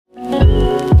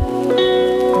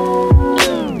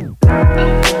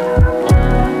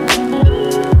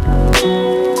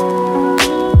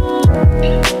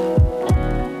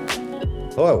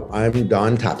I'm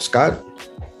Don Tapscott,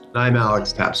 I'm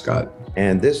Alex Tapscott.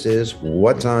 and this is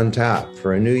What's on Tap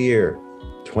for a new year,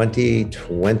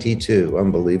 2022.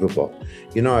 Unbelievable.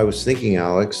 You know, I was thinking,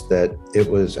 Alex, that it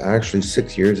was actually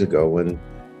 6 years ago when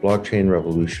Blockchain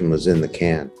Revolution was in the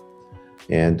can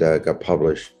and got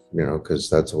published, because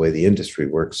that's the way the industry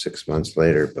works 6 months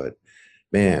later. But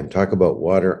man, talk about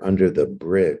water under the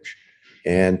bridge.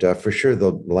 And for sure,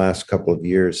 the last couple of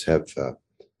years uh,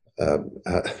 uh,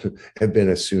 have been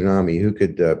a tsunami. Who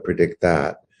could predict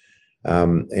that?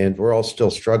 And we're all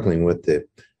still struggling with the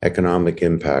economic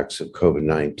impacts of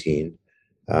COVID-19.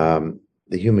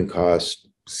 The human costs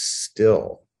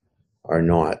still are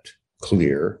not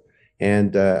clear.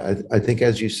 And I think,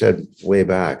 as you said way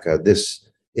back, this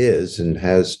is and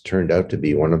has turned out to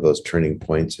be one of those turning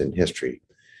points in history.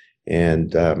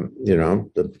 And,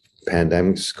 the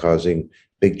pandemic's causing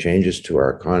big changes to our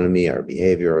economy, our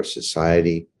behavior, our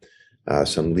society.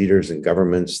 Some leaders and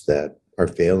governments that are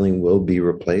failing will be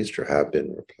replaced or have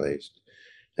been replaced.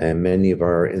 And many of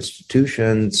our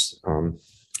institutions,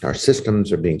 our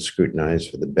systems are being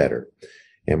scrutinized for the better.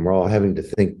 And we're all having to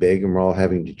think big and we're all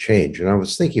having to change. And I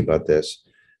was thinking about this,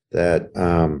 that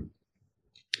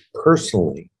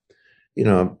personally,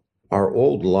 our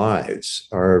old lives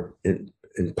are in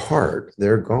part,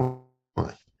 they're gone.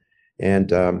 And,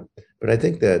 but I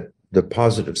think that the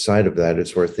positive side of that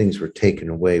is where things were taken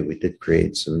away, we did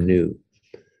create some new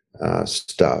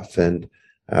stuff. And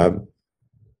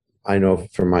I know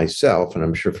for myself, and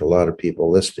I'm sure for a lot of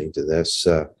people listening to this,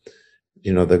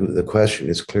 the question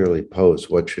is clearly posed: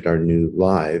 what should our new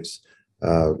lives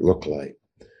look like?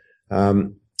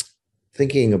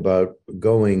 Thinking about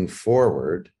going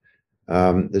forward,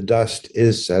 the dust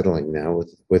is settling now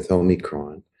with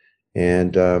Omicron,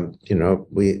 and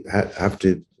we have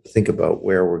to think about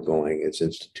where we're going as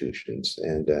institutions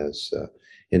and as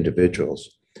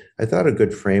individuals. I thought a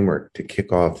good framework to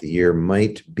kick off the year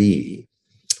might be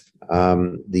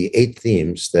the 8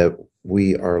 themes that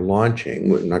we are launching.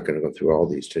 We're not going to go through all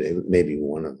these today, but maybe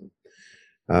one of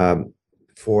them,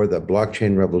 for the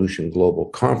Blockchain Revolution Global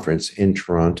Conference in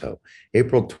Toronto,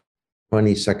 April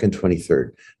 22nd,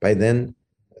 23rd. By then,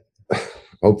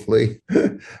 hopefully,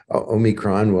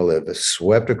 Omicron will have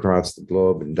swept across the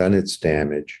globe and done its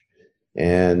damage,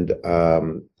 and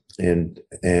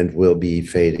will be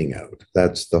fading out.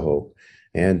 That's the hope.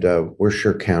 And we're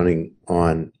sure counting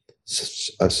on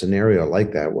a scenario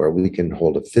like that where we can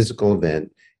hold a physical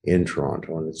event in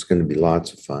Toronto, and it's going to be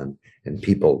lots of fun and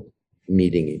people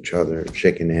meeting each other,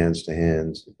 shaking hands to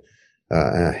hands,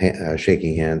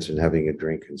 shaking hands and having a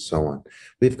drink and so on.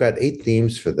 We've got 8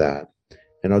 themes for that.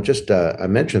 And I'll just I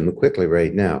mention them quickly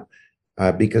right now,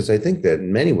 because I think that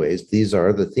in many ways, these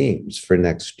are the themes for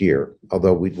next year,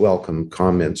 although we'd welcome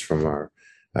comments from our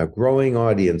growing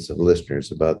audience of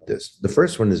listeners about this. The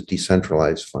first one is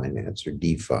decentralized finance, or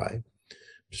DeFi,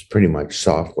 which is pretty much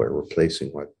software replacing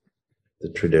what the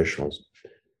traditional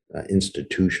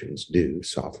institutions do,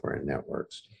 software and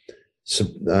networks. So,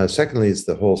 secondly, is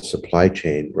the whole supply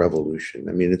chain revolution.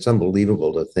 I mean, it's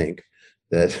unbelievable to think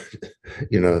that,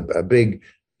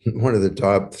 one of the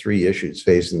top 3 issues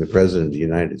facing the president of the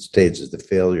United States is the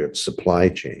failure of supply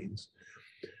chains.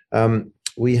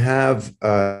 We have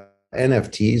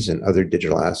NFTs and other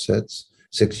digital assets.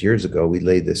 6 years ago, we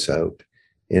laid this out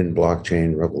in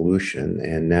Blockchain Revolution,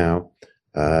 and now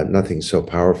nothing so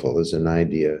powerful as an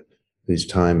idea whose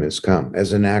time has come,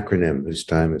 as an acronym whose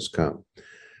time has come.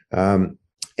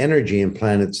 Energy and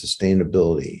planet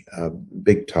sustainability, a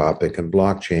big topic, and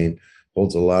blockchain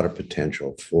holds a lot of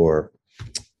potential for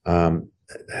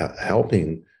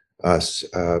helping us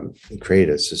create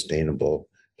a sustainable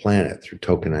planet through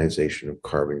tokenization of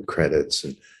carbon credits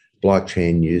and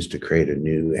blockchain used to create a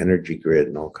new energy grid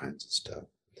and all kinds of stuff.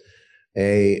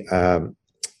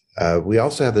 We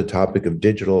also have the topic of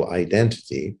digital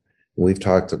identity. We've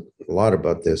talked a lot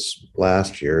about this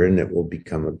last year, and it will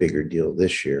become a bigger deal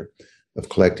this year, of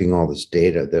collecting all this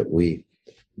data that we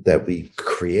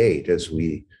create as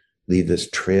we leave this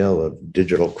trail of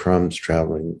digital crumbs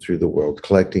traveling through the world,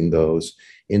 collecting those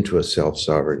into a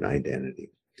self-sovereign identity.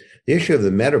 The issue of the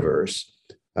metaverse,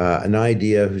 an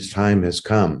idea whose time has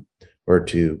come, or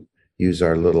to use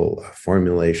our little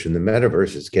formulation, the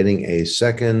metaverse is getting a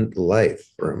second life.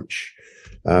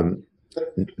 The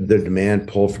demand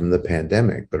pull from the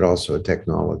pandemic, but also a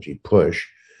technology push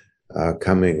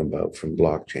coming about from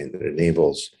blockchain that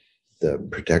enables the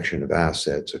protection of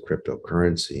assets, a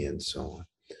cryptocurrency, and so on.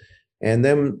 And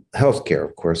then healthcare,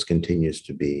 of course, continues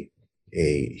to be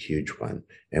a huge one.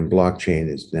 And blockchain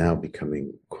is now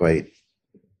becoming quite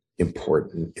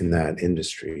important in that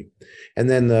industry. And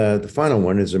then the final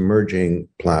one is emerging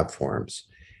platforms.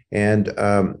 And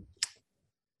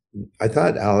I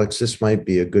thought, Alex, this might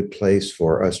be a good place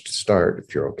for us to start,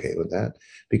 if you're okay with that,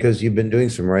 because you've been doing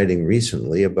some writing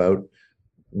recently about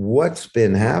what's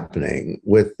been happening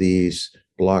with these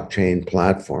blockchain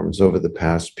platforms over the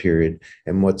past period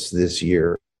and what's this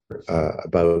year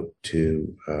about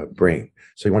to bring.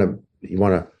 So you want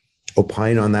to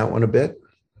opine on that one a bit?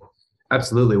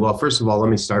 Absolutely. Well, first of all, let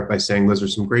me start by saying those are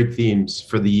some great themes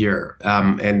for the year.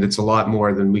 And it's a lot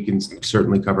more than we can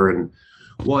certainly cover in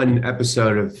one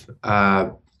episode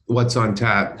of What's on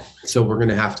Tap. So we're going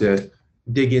to have to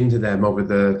dig into them over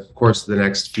the course of the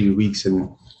next few weeks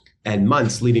and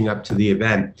months leading up to the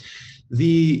event.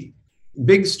 The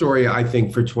big story, I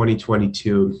think, for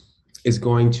 2022 is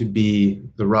going to be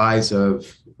the rise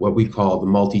of what we call the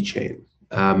multi-chain.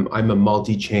 I'm a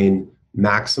multi-chain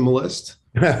maximalist.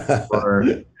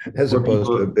 Or As opposed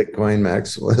to a Bitcoin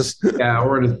maximalist. Yeah,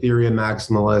 or an Ethereum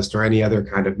maximalist or any other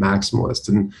kind of maximalist.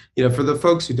 And for the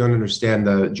folks who don't understand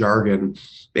the jargon,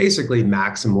 basically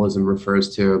maximalism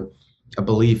refers to a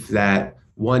belief that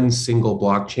one single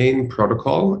blockchain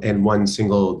protocol and one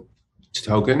single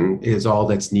token is all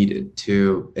that's needed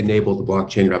to enable the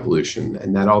blockchain revolution,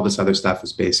 and that all this other stuff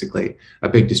is basically a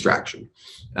big distraction.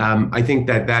 I think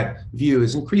that view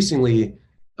is increasingly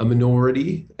a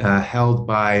minority held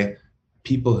by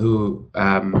people who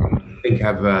I think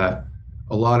have a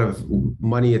lot of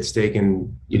money at stake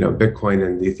in Bitcoin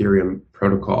and the Ethereum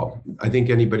protocol. I think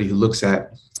anybody who looks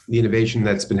at the innovation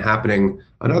that's been happening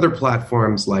on other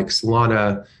platforms like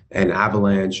Solana and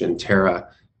Avalanche and Terra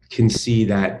can see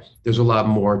that there's a lot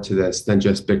more to this than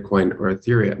just Bitcoin or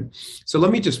Ethereum. So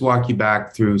let me just walk you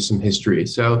back through some history.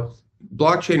 So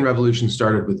blockchain revolution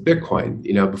started with Bitcoin,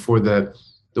 before the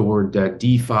word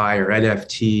DeFi or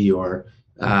NFT or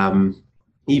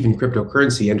even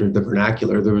cryptocurrency entered the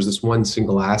vernacular. There was this one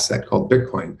single asset called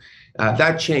Bitcoin.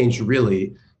 That changed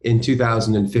really in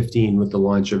 2015 with the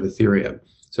launch of Ethereum.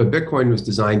 So Bitcoin was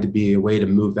designed to be a way to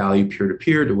move value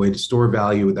peer-to-peer, a way to store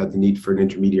value without the need for an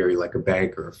intermediary like a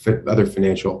bank or other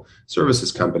financial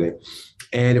services company.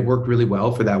 And it worked really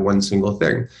well for that one single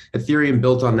thing. Ethereum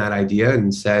built on that idea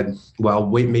and said, well,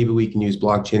 wait, maybe we can use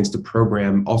blockchains to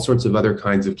program all sorts of other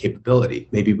kinds of capability.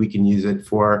 Maybe we can use it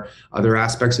for other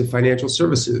aspects of financial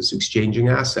services, exchanging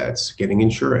assets, getting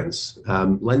insurance,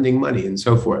 lending money, and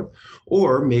so forth.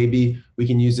 Or maybe we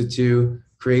can use it to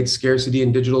create scarcity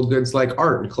in digital goods like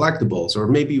art and collectibles, or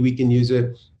maybe we can use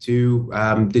it to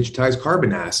digitize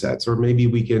carbon assets, or maybe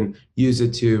we can use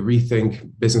it to rethink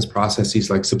business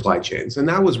processes like supply chains. And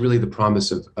that was really the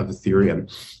promise of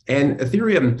Ethereum. And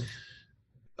Ethereum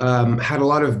had a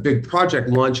lot of big project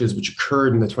launches which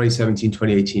occurred in the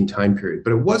 2017-2018 time period,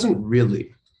 but it wasn't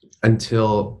really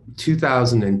until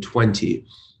 2020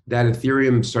 that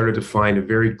Ethereum started to find a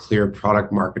very clear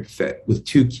product market fit with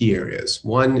two key areas.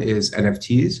 One is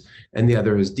NFTs, and the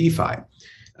other is DeFi,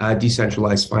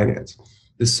 decentralized finance.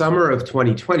 The summer of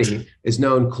 2020 is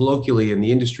known colloquially in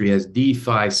the industry as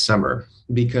DeFi summer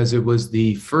because it was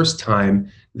the first time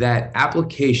that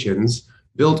applications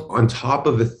built on top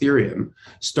of Ethereum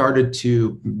started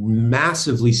to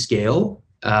massively scale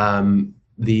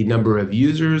the number of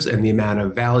users and the amount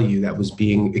of value that was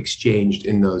being exchanged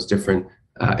in those different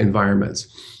environments.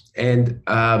 And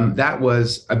that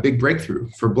was a big breakthrough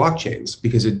for blockchains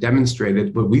because it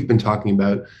demonstrated what we've been talking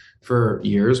about for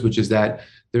years, which is that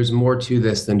there's more to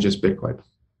this than just Bitcoin.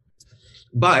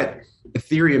 But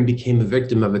Ethereum became a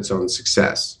victim of its own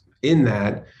success in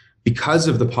that because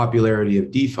of the popularity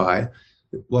of DeFi,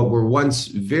 what were once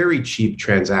very cheap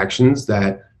transactions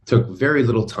that took very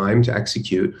little time to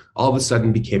execute all of a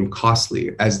sudden became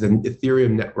costly as the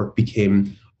Ethereum network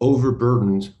became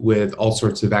overburdened with all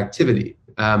sorts of activity.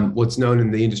 What's known in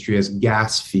the industry as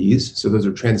gas fees, so those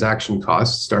are transaction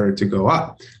costs, started to go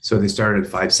up. So they started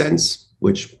at 5 cents,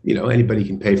 which anybody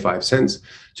can pay 5 cents,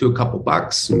 to a couple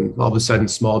bucks, and all of a sudden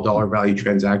small dollar value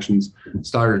transactions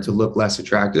started to look less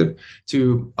attractive,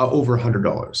 to over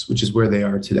 $100, which is where they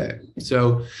are today.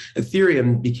 So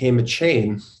Ethereum became a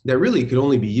chain that really could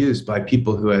only be used by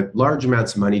people who had large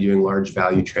amounts of money doing large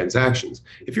value transactions.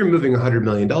 If you're moving $100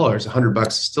 million, $100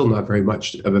 is still not very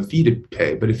much of a fee to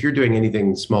pay, but if you're doing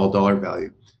anything small dollar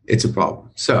value, it's a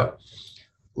problem. So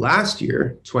last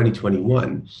year,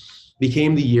 2021,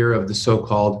 became the year of the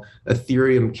so-called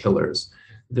Ethereum killers,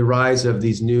 the rise of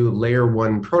these new layer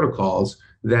one protocols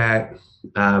that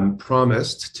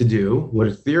promised to do what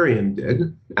Ethereum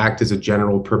did, act as a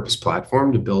general purpose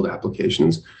platform to build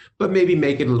applications, but maybe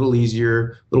make it a little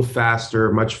easier, a little faster,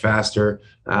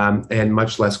 and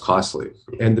much less costly.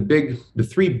 And the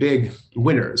three big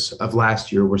winners of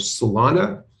last year were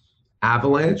Solana,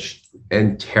 Avalanche,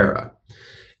 and Terra.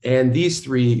 And these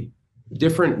three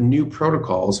different new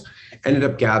protocols ended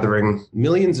up gathering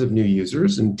millions of new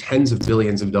users and tens of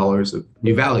billions of dollars of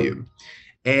new value.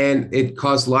 And it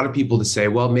caused a lot of people to say,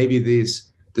 well, maybe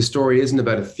the story isn't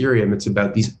about Ethereum, it's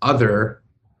about these other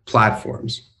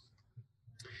platforms.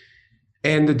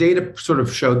 And the data sort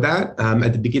of showed that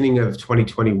at the beginning of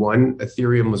 2021,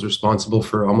 Ethereum was responsible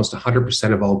for almost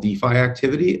 100% of all DeFi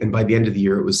activity. And by the end of the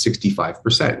year, it was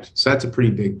 65%. So that's a pretty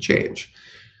big change.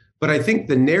 But I think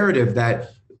the narrative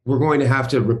that we're going to have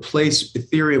to replace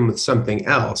Ethereum with something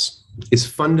else is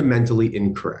fundamentally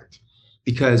incorrect.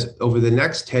 Because over the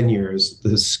next 10 years,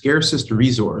 the scarcest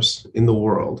resource in the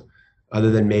world, other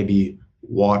than maybe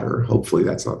water, hopefully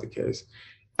that's not the case,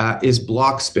 is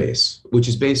block space, which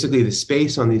is basically the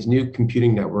space on these new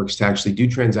computing networks to actually do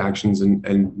transactions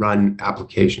and run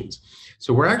applications.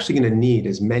 So we're actually going to need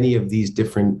as many of these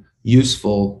different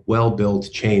useful, well-built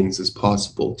chains as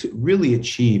possible to really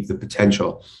achieve the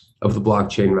potential of the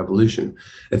blockchain revolution.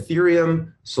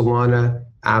 Ethereum, Solana,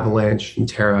 Avalanche, and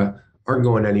Terra aren't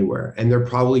going anywhere, and they're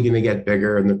probably going to get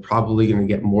bigger, and they're probably going to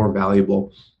get more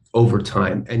valuable over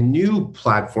time. And new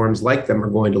platforms like them are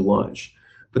going to launch.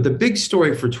 But the big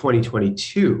story for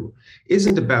 2022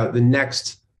 isn't about the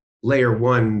next layer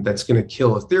one that's going to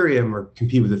kill Ethereum or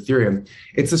compete with Ethereum.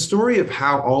 It's a story of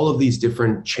how all of these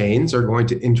different chains are going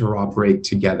to interoperate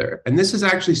together. And this is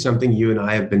actually something you and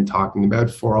I have been talking about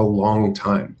for a long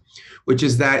time, which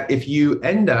is that if you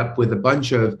end up with a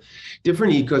bunch of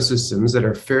different ecosystems that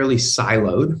are fairly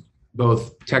siloed,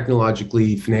 both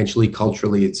technologically, financially,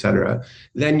 culturally, et cetera,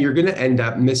 then you're going to end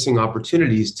up missing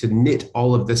opportunities to knit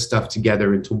all of this stuff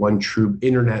together into one true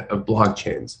internet of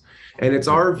blockchains. And it's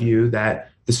our view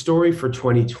that the story for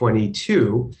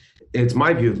 2022, it's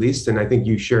my view at least, and I think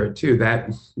you share it too,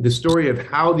 that the story of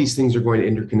how these things are going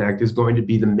to interconnect is going to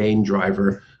be the main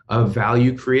driver of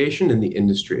value creation in the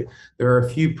industry. There are a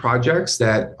few projects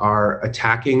that are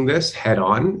attacking this head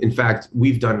on. In fact,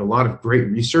 we've done a lot of great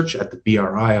research at the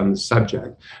BRI on the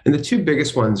subject. And the two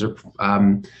biggest ones are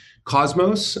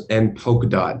Cosmos and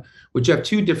Polkadot, which have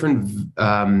two different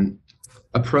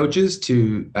approaches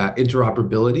to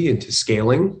interoperability and to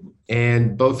scaling.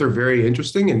 And both are very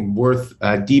interesting and worth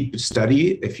a deep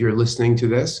study if you're listening to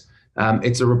this.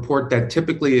 It's a report that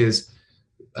typically is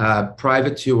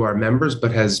private to our members,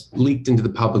 but has leaked into the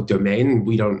public domain.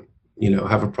 We don't,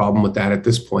 have a problem with that at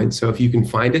this point. So if you can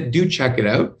find it, do check it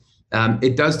out.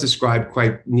 It does describe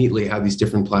quite neatly how these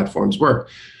different platforms work.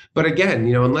 But again,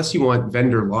 unless you want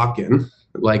vendor lock-in,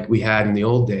 like we had in the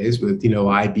old days with,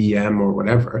 IBM or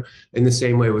whatever, in the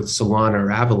same way with Solana or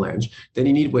Avalanche, then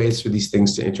you need ways for these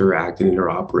things to interact and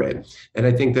interoperate. And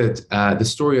I think that the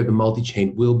story of the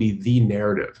multi-chain will be the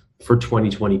narrative for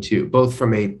 2022, both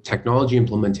from a technology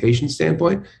implementation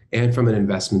standpoint and from an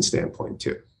investment standpoint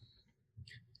too.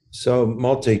 So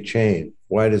multi-chain,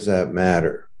 why does that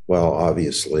matter? Well,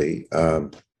 obviously,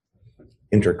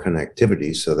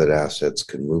 interconnectivity so that assets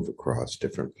can move across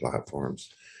different platforms,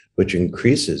 which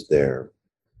increases their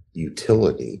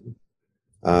utility.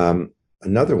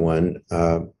 Another one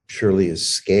surely is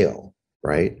scale,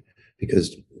 right?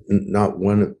 Because not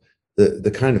one of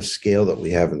the kind of scale that we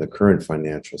have in the current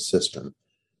financial system,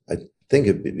 I think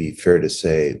it would be fair to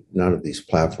say none of these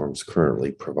platforms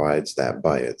currently provides that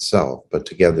by itself, but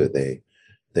together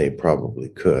they probably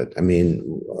could. I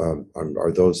mean,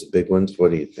 are those the big ones?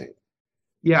 What do you think?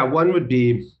 Yeah, one would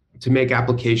be to make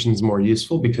applications more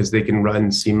useful because they can run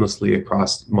seamlessly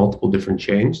across multiple different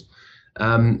chains.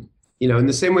 In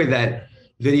the same way that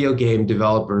video game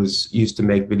developers used to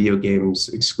make video games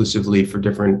exclusively for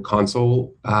different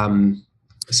console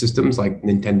systems like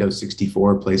Nintendo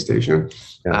 64, PlayStation.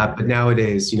 Yeah. But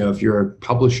nowadays, if you're a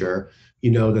publisher,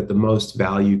 that the most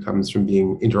value comes from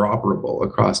being interoperable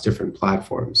across different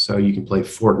platforms. So you can play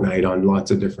Fortnite on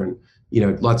lots of different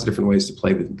ways to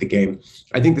play the game.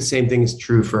 I think the same thing is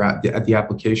true for at the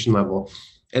application level.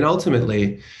 And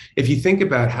ultimately, if you think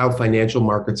about how financial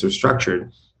markets are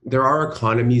structured, there are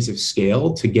economies of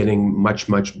scale to getting much,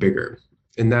 much bigger.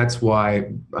 And that's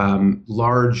why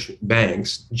large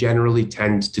banks generally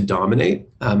tend to dominate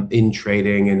in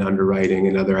trading and underwriting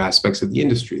and other aspects of the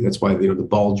industry. That's why the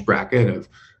bulge bracket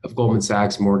of Goldman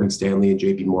Sachs, Morgan Stanley, and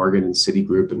JP Morgan and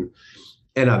Citigroup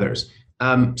and others.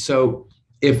 So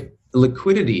if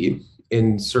liquidity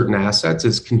in certain assets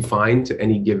is confined to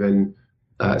any given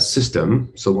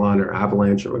system, Solana or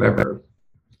Avalanche or whatever,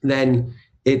 then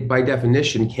it by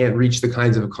definition can't reach the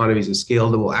kinds of economies of scale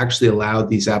that will actually allow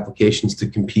these applications to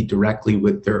compete directly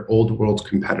with their old world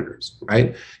competitors,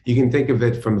 right? You can think of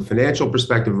it from a financial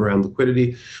perspective around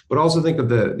liquidity, but also think of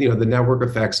the network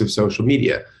effects of social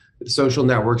media. social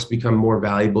networks become more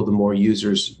valuable the more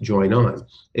users join on.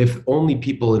 If only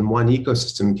people in one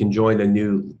ecosystem can join a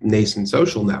new nascent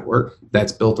social network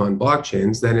that's built on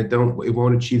blockchains, then it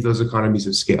won't achieve those economies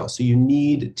of scale. So you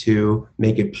need to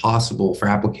make it possible for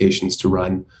applications to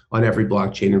run on every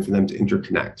blockchain and for them to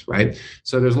interconnect, right?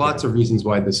 So there's lots of reasons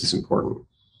why this is important.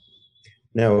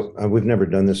 Now, we've never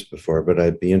done this before, but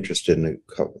I'd be interested in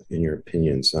your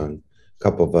opinions on a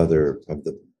couple of other of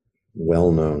the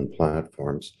well-known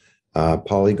platforms.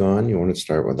 Polygon, you want to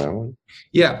start with that one?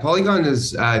 Yeah, Polygon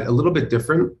is a little bit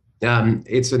different.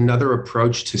 It's another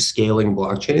approach to scaling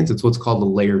blockchains. It's what's called a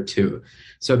layer two.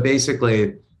 So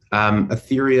basically,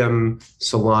 Ethereum,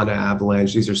 Solana,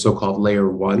 Avalanche, these are so-called layer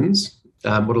ones.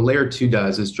 What a layer two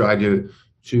does is try to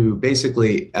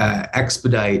basically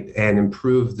expedite and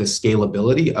improve the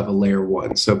scalability of a layer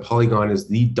one. So Polygon is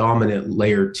the dominant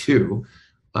layer two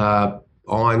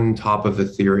on top of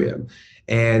Ethereum.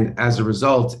 And as a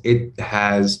result, it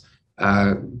has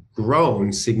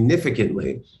grown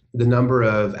significantly the number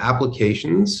of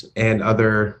applications and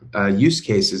other use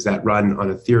cases that run on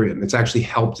Ethereum. It's actually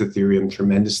helped Ethereum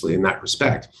tremendously in that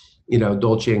respect.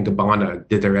 Dolce & Gabbana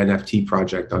did their NFT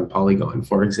project on Polygon,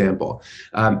 for example.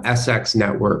 SX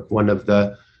Network, one of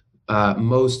the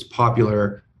most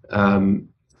popular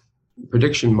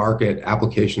prediction market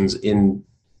applications in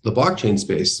the blockchain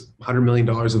space, $100 million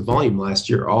of volume last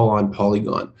year, all on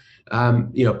Polygon.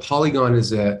 Polygon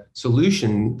is a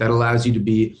solution that allows you to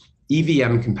be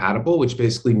EVM compatible, which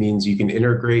basically means you can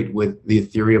integrate with the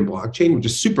Ethereum blockchain, which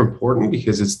is super important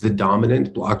because it's the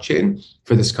dominant blockchain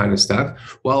for this kind of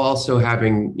stuff, while also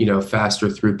having, faster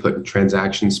throughput and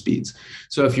transaction speeds.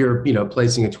 So if you're,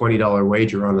 placing a $20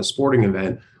 wager on a sporting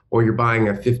event, or you're buying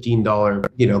a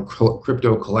 $15,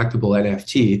 crypto collectible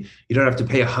NFT, you don't have to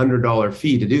pay a $100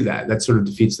 fee to do that. That sort of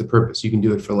defeats the purpose. You can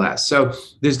do it for less. So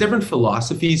there's different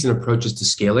philosophies and approaches to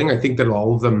scaling. I think that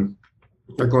all of them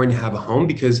are going to have a home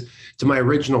because, to my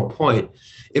original point,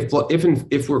 if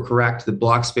we're correct that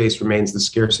block space remains the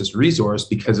scarcest resource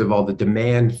because of all the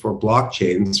demand for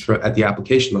blockchains at the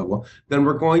application level, then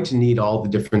we're going to need all the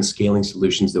different scaling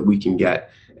solutions that we can get.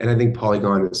 And I think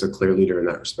Polygon is a clear leader in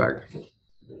that respect.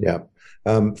 Yeah.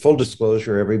 Full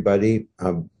disclosure, everybody,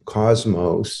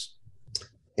 Cosmos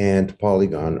and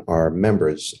Polygon are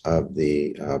members of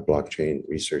the Blockchain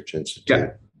Research Institute.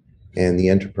 Yeah. And the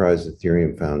Enterprise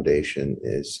Ethereum Foundation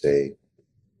is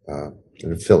an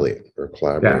affiliate or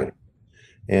collaborator.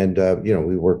 Yeah. And,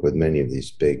 we work with many of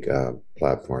these big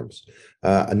platforms.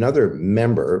 Another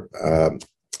member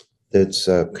that's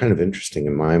kind of interesting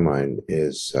in my mind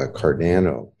is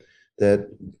Cardano, that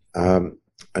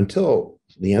until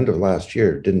the end of last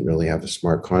year didn't really have a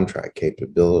smart contract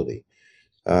capability.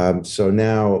 So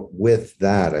now with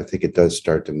that, I think it does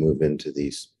start to move into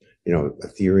these,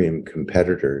 Ethereum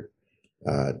competitor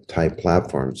type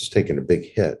platforms, taking a big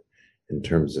hit in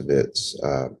terms of its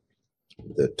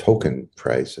the token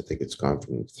price. I think it's gone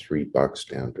from $3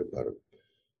 down to about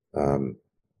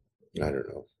I don't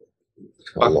know,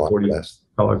 a lot 40, less.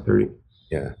 $1.30.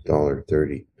 Yeah,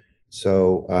 $1.30.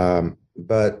 So,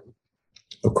 but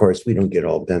of course, we don't get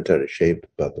all bent out of shape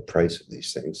about the price of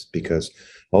these things because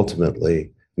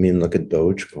ultimately, look at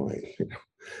Dogecoin.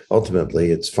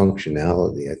 Ultimately, it's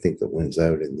functionality, I think, that wins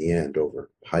out in the end over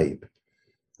hype.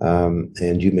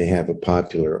 And you may have a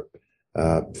popular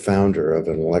founder of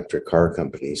an electric car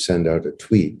company send out a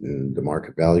tweet and the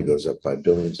market value goes up by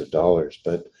billions of dollars.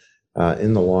 But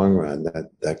in the long run,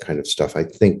 that kind of stuff, I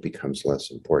think, becomes less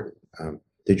important.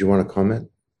 Did you want to comment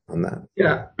on that?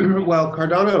 Yeah. Well,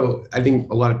 Cardano, I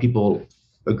think a lot of people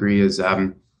agree, is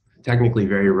technically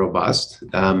very robust.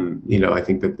 I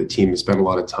think that the team has spent a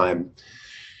lot of time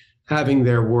having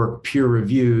their work peer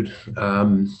reviewed,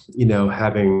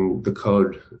 having the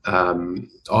code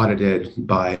audited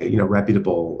by,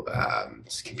 reputable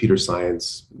computer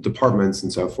science departments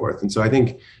and so forth. And so I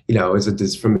think,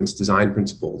 from its design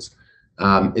principles,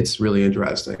 it's really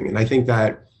interesting. And I think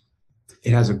that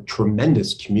it has a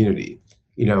tremendous community.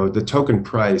 The token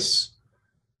price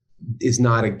is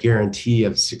not a guarantee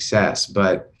of success,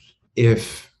 but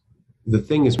if the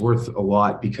thing is worth a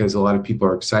lot because a lot of people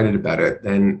are excited about it,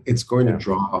 then it's going to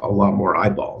draw a lot more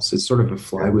eyeballs. It's sort of a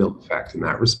flywheel effect in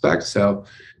that respect. So,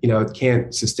 it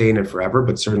can't sustain it forever,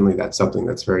 but certainly that's something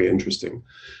that's very interesting.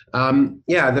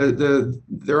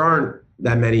 There aren't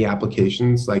that many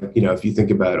applications. Like, if you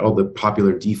think about all the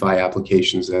popular DeFi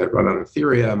applications that run on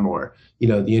Ethereum, or,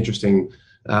 the interesting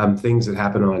things that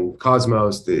happen on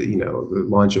Cosmos, the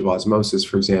launch of Osmosis,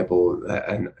 for example,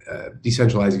 and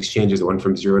decentralized exchanges that went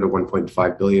from 0 to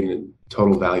 1.5 billion in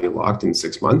total value locked in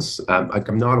 6 months.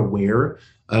 I'm not aware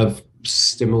of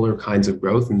similar kinds of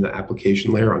growth in the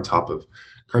application layer on top of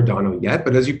Cardano yet,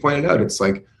 but as you pointed out, it's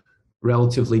like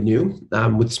relatively new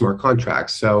with smart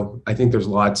contracts. So I think there's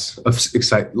lots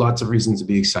of reasons to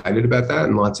be excited about that,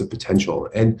 and lots of potential.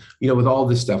 And with all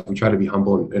this stuff, we try to be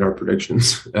humble in our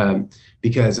predictions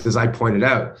because, as I pointed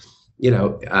out,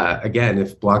 again,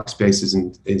 if block space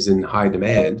is in high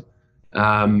demand,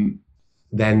 then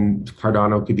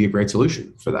Cardano could be a great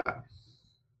solution for that.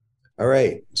 All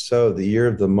right. So the year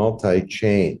of the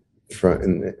multi-chain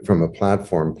from a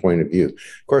platform point of view.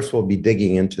 Of course, we'll be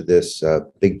digging into this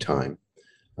big time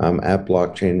at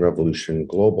Blockchain Revolution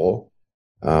Global.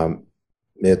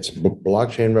 It's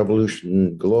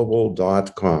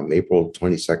blockchainrevolutionglobal.com, April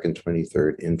 22nd,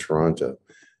 23rd in Toronto.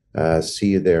 See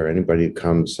you there. Anybody who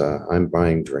comes, I'm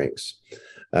buying drinks.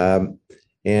 I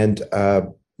think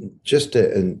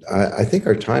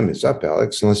our time is up,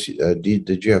 Alex, unless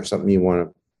did you have something you want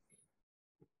to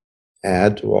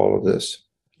add to all of this?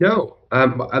 No,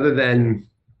 other than,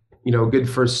 good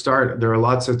first start. There are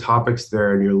lots of topics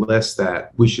there in your list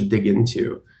that we should dig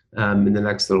into in the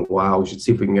next little while. We should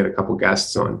see if we can get a couple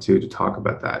guests on too to talk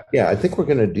about that. Yeah, I think we're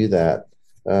going to do that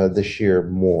this year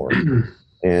more.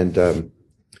 And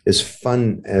as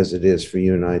fun as it is for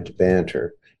you and I to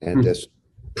banter, and as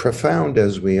profound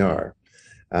as we are,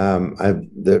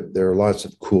 there are lots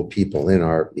of cool people in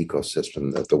our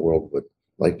ecosystem that the world would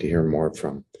like to hear more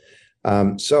from.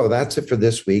 So that's it for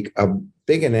this week.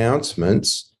 Big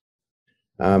announcements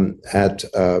at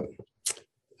the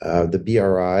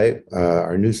BRI.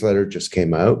 Our newsletter just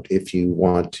came out. If you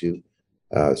want to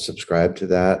subscribe to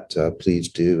that, please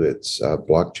do. It's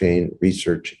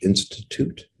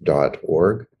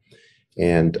blockchainresearchinstitute.org,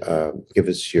 and give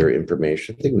us your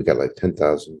information. I think we got like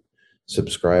 10,000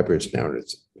 subscribers now, and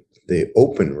the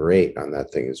open rate on that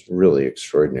thing is really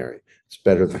extraordinary. It's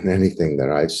better than anything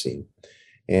that I've seen.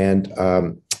 And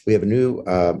we have a new,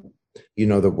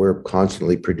 that we're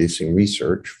constantly producing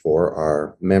research for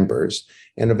our members,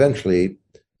 and eventually,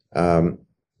 and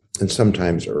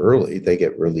sometimes early, they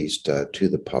get released to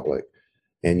the public.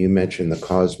 And you mentioned the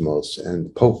Cosmos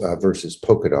and versus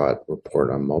Polkadot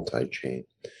report on multi-chain.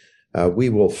 We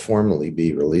will formally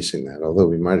be releasing that, although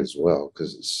we might as well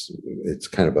because it's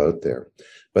kind of out there.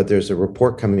 But there's a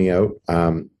report coming out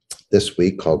this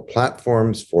week called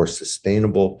Platforms for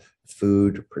Sustainable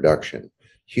Food Production.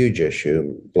 Huge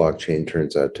issue. Blockchain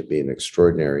turns out to be an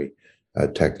extraordinary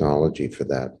technology for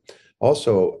that.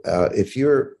 Also, if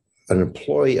you're an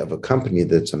employee of a company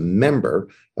that's a member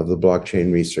of the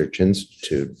Blockchain Research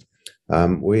Institute,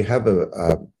 we have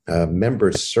a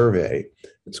member survey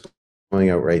that's going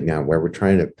out right now where we're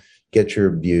trying to get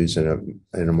your views in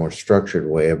a more structured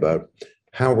way about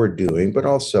how we're doing, but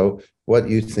also what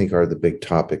you think are the big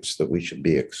topics that we should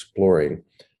be exploring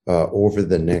over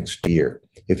the next year.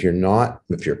 If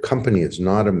your company is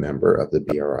not a member of the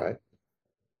BRI,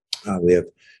 we have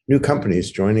new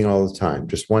companies joining all the time.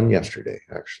 Just one yesterday,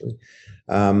 actually.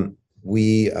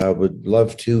 We would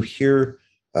love to hear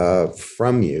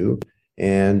from you,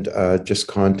 and just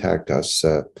contact us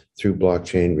through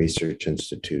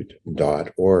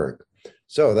blockchainresearchinstitute.org.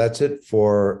 So that's it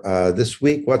for this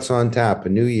week. What's on tap? A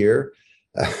new year.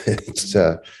 It's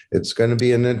going to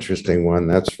be an interesting one,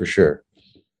 that's for sure.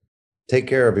 Take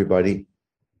care, everybody.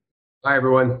 Bye,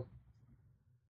 everyone.